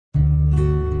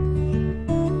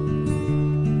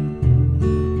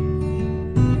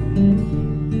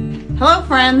Hello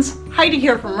friends, Heidi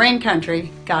here from Rain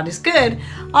Country. God is good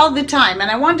all the time,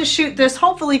 and I wanted to shoot this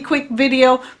hopefully quick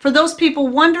video for those people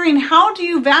wondering, how do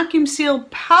you vacuum seal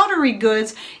powdery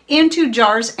goods into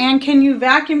jars, and can you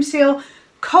vacuum seal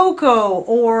cocoa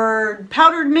or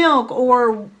powdered milk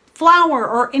or flour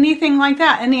or anything like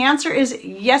that? And the answer is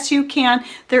yes, you can.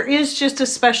 There is just a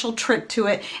special trick to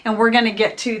it, and we're going to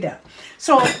get to that.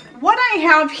 So what I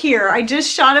have here, I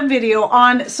just shot a video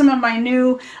on some of my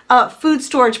new food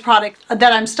storage products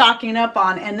that I'm stocking up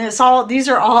on, and these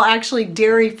are all actually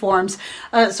dairy forms.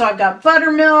 So I've got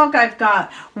buttermilk, I've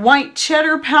got white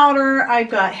cheddar powder, I've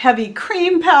got heavy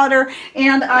cream powder,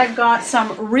 and I've got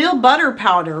some real butter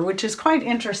powder, which is quite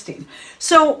interesting.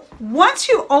 So once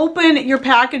you open your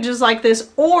packages like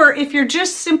this, or if you're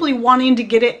just simply wanting to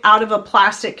get it out of a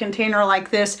plastic container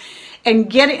like this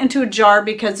and get it into a jar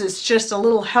because it's just a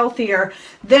little healthier,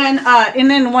 then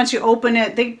and then once you open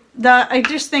it, I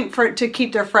just think for it to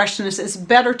keep their freshness, it's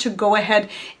better to go ahead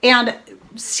and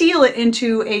seal it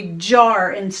into a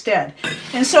jar instead.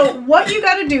 And so what you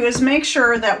got to do is make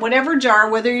sure that whatever jar,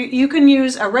 whether you can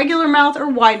use a regular mouth or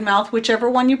wide mouth, whichever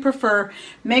one you prefer,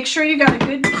 make sure you got a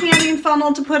good canning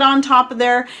funnel to put on top of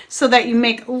there so that you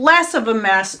make less of a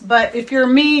mess. But if you're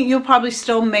me, you'll probably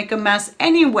still make a mess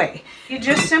anyway. You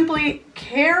just simply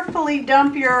carefully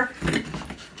dump your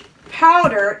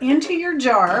powder into your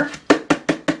jar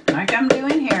like I'm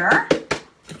doing here.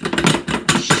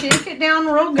 Shake it down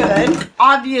real good.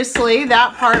 Obviously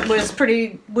that part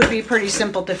would be pretty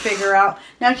simple to figure out.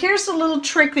 Now here's a little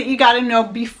trick that you got to know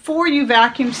before you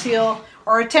vacuum seal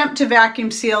or attempt to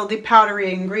vacuum seal the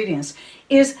powdery ingredients,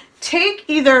 is take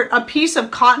either a piece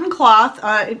of cotton cloth,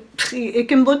 it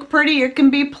can look pretty, it can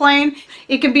be plain,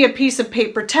 it can be a piece of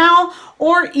paper towel,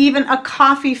 or even a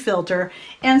coffee filter,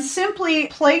 and simply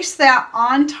place that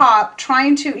on top,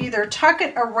 trying to either tuck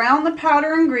it around the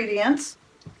powder ingredients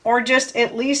or just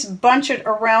at least bunch it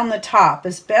around the top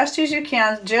as best as you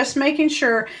can, just making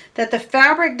sure that the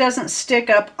fabric doesn't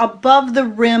stick up above the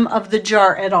rim of the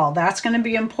jar at all. That's going to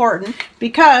be important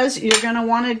because you're going to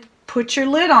want to put your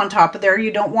lid on top of there. You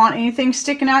don't want anything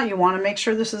sticking out. You want to make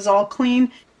sure this is all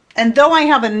clean. And though I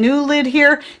have a new lid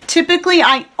here, typically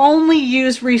I only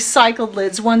use recycled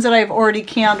lids, ones that I've already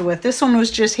canned with. This one was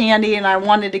just handy and I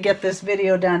wanted to get this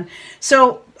video done.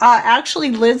 So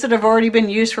actually lids that have already been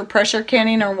used for pressure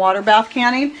canning or water bath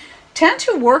canning tend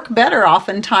to work better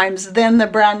oftentimes than the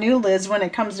brand new lids when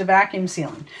it comes to vacuum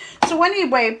sealing. So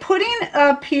anyway, putting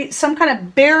some kind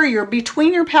of barrier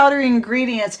between your powdery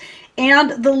ingredients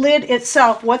and the lid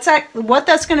itself, what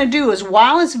that's going to do is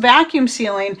while it's vacuum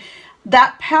sealing,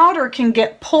 that powder can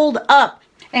get pulled up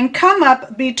and come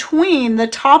up between the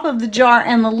top of the jar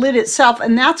and the lid itself,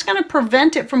 and that's going to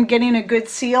prevent it from getting a good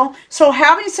seal. So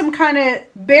having some kind of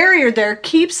barrier there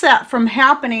keeps that from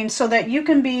happening so that you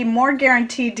can be more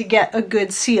guaranteed to get a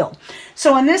good seal.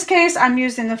 So in this case, I'm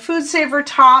using the Food Saver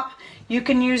top. You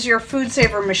can use your Food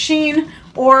Saver machine,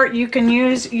 or you can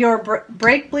use your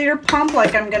brake bleeder pump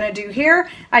like I'm going to do here.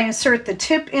 I insert the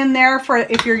tip in there for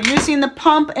if you're using the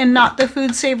pump and not the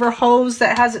Food Saver hose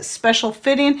that has its special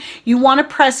fitting. You want to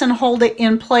press and hold it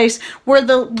in place where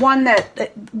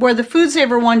the Food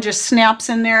Saver one just snaps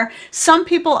in there. Some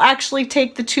people actually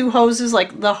take the two hoses,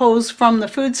 like the hose from the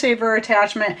Food Saver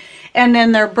attachment and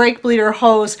then their brake bleeder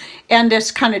hose, and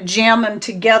just kind of jam them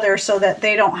together so that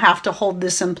they don't have to hold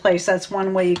this in place. That's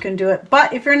one way you can do it.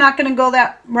 But if you're not going to go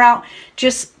that route,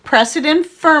 just press it in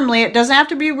firmly. It doesn't have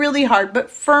to be really hard, but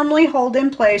firmly hold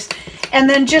in place, and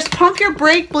then just pump your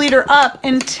brake bleeder up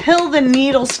until the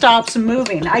needle stops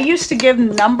moving. I used to give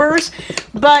numbers,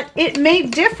 but it may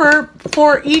differ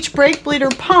for each brake bleeder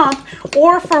pump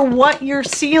or for what you're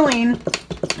sealing,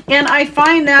 and I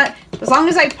find that as long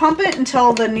as I pump it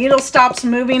until the needle stops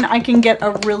moving, I can get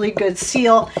a really good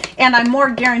seal, and I'm more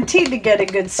guaranteed to get a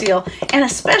good seal. And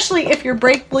especially if your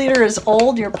brake bleeder is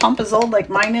old, your pump is old like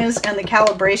mine is, and the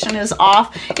calibration is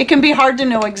off, it can be hard to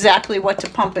know exactly what to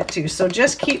pump it to. So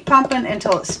just keep pumping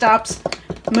until it stops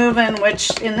moving,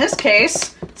 which in this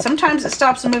case, sometimes it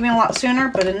stops moving a lot sooner,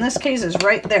 but in this case is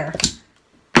right there.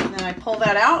 And then I pull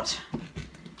that out,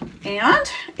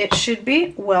 and it should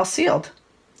be well sealed.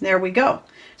 There we go.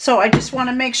 So I just want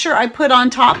to make sure I put on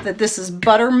top that this is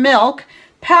buttermilk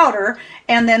powder,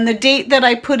 and then the date that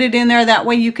I put it in there. That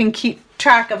way you can keep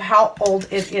track of how old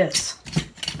it is.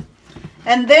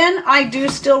 And then I do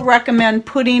still recommend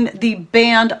putting the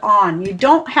band on. You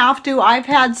don't have to. I've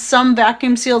had some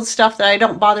vacuum sealed stuff that I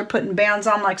don't bother putting bands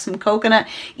on, like some coconut,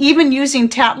 even using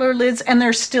Tatler lids, and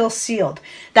they're still sealed.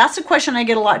 That's a question I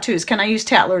get a lot too, is can I use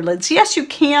Tatler lids? Yes, you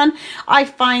can. I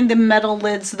find the metal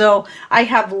lids, though, I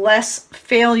have less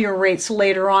failure rates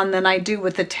later on than I do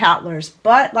with the Tatlers.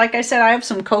 But like I said, I have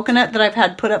some coconut that I've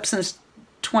had put up since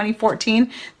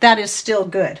 2014. That is still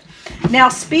good. Now,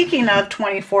 speaking of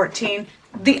 2014,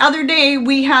 the other day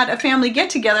we had a family get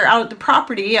together out at the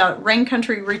property, a rain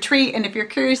country retreat, and if you're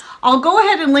curious, I'll go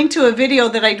ahead and link to a video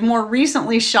that I more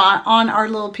recently shot on our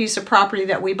little piece of property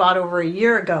that we bought over a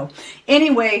year ago.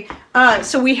 Anyway,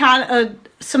 so we had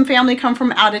some family come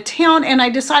from out of town, and I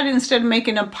decided instead of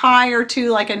making a pie or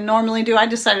two like I normally do, I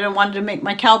decided I wanted to make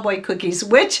my cowboy cookies,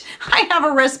 which I have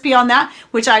a recipe on that,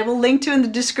 which I will link to in the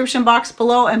description box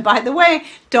below. And by the way,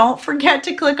 don't forget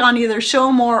to click on either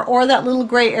show more or that little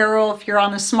gray arrow if you're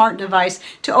on a smart device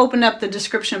to open up the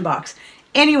description box.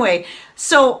 Anyway,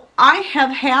 so I have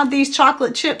had these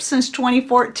chocolate chips since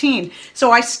 2014. So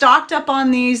I stocked up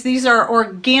on these. These are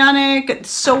organic,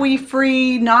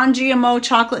 soy-free, non-GMO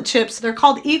chocolate chips. They're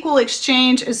called Equal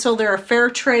Exchange, so they're a fair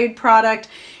trade product.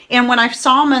 And when I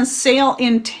saw them on sale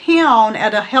in town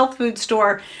at a health food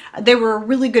store, they were a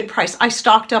really good price. I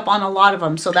stocked up on a lot of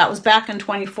them. So that was back in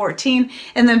 2014.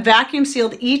 And then vacuum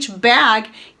sealed each bag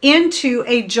into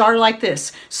a jar like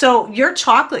this. So your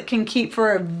chocolate can keep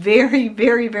for a very,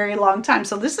 very, very long time.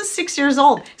 So this is 6 years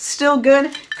old. Still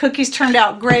good. Cookies turned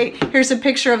out great. Here's a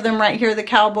picture of them right here, the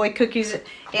cowboy cookies.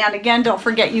 And again, don't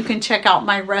forget, you can check out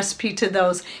my recipe to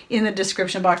those in the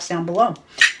description box down below.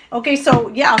 Okay, so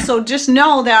yeah, so just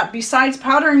know that besides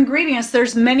powder ingredients,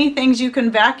 there's many things you can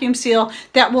vacuum seal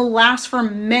that will last for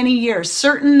many years.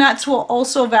 Certain nuts will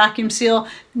also vacuum seal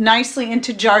nicely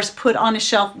into jars put on a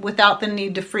shelf without the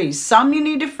need to freeze. Some you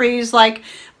need to freeze, like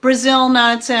Brazil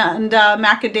nuts and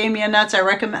macadamia nuts. I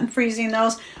recommend freezing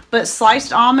those. But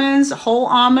sliced almonds, whole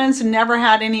almonds, never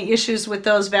had any issues with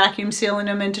those vacuum sealing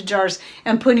them into jars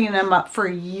and putting them up for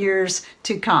years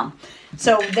to come.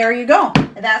 So there you go.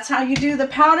 That's how you do the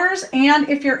powders. And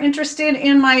if you're interested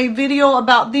in my video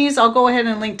about these, I'll go ahead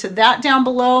and link to that down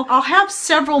below. I'll have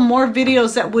several more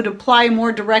videos that would apply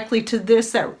more directly to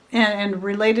this and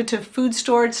related to food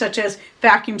storage, such as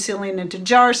vacuum sealing into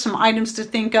jars, some items to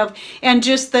think of, and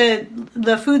just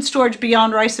the food storage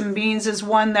beyond rice and beans is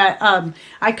one that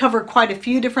I cover quite a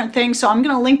few different things. So I'm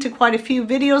going to link to quite a few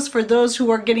videos for those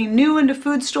who are getting new into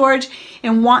food storage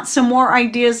and want some more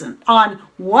ideas on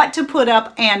what to put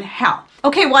up and how.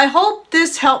 Okay, well, I hope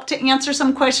this helped to answer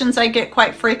some questions I get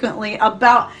quite frequently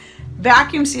about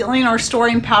vacuum sealing or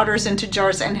storing powders into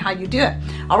jars and how you do it.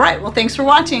 All right, well, thanks for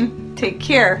watching. Take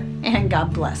care and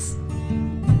God bless.